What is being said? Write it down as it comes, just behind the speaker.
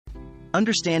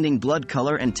Understanding blood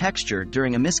color and texture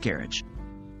during a miscarriage.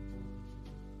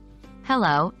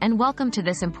 Hello, and welcome to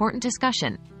this important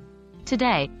discussion.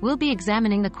 Today, we'll be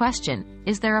examining the question,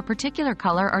 is there a particular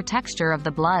color or texture of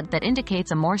the blood that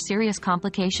indicates a more serious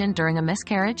complication during a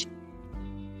miscarriage?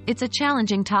 It's a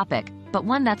challenging topic, but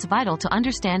one that's vital to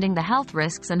understanding the health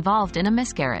risks involved in a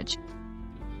miscarriage.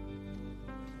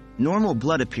 Normal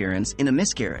blood appearance in a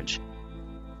miscarriage.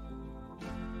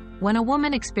 When a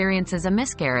woman experiences a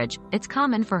miscarriage, it's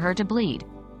common for her to bleed.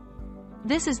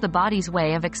 This is the body's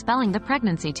way of expelling the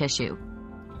pregnancy tissue.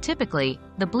 Typically,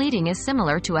 the bleeding is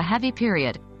similar to a heavy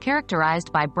period,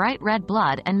 characterized by bright red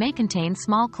blood and may contain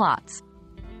small clots.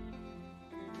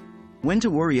 When to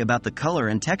worry about the color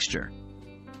and texture.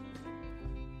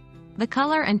 The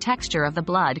color and texture of the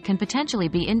blood can potentially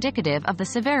be indicative of the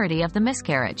severity of the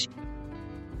miscarriage.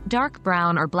 Dark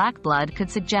brown or black blood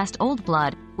could suggest old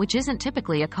blood, which isn't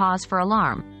typically a cause for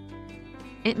alarm.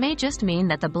 It may just mean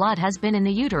that the blood has been in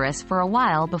the uterus for a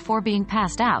while before being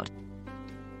passed out.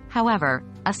 However,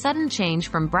 a sudden change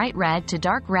from bright red to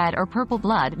dark red or purple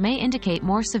blood may indicate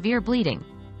more severe bleeding.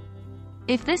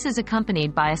 If this is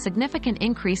accompanied by a significant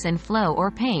increase in flow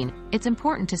or pain, it's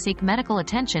important to seek medical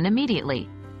attention immediately.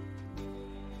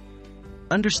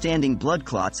 Understanding blood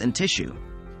clots and tissue.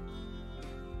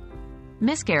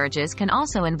 Miscarriages can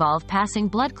also involve passing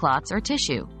blood clots or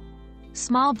tissue.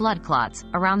 Small blood clots,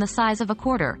 around the size of a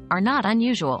quarter, are not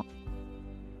unusual.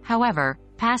 However,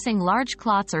 passing large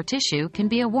clots or tissue can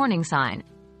be a warning sign.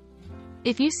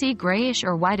 If you see grayish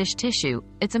or whitish tissue,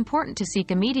 it's important to seek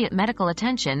immediate medical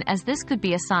attention, as this could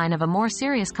be a sign of a more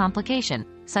serious complication,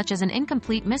 such as an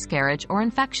incomplete miscarriage or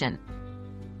infection.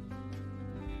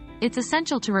 It's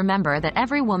essential to remember that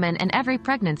every woman and every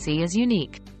pregnancy is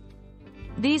unique.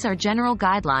 These are general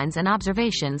guidelines and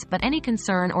observations, but any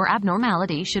concern or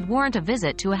abnormality should warrant a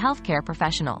visit to a healthcare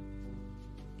professional.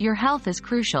 Your health is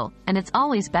crucial, and it's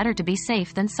always better to be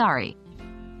safe than sorry.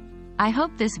 I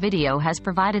hope this video has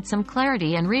provided some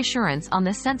clarity and reassurance on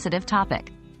this sensitive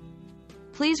topic.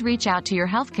 Please reach out to your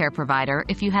healthcare provider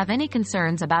if you have any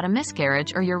concerns about a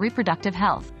miscarriage or your reproductive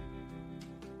health.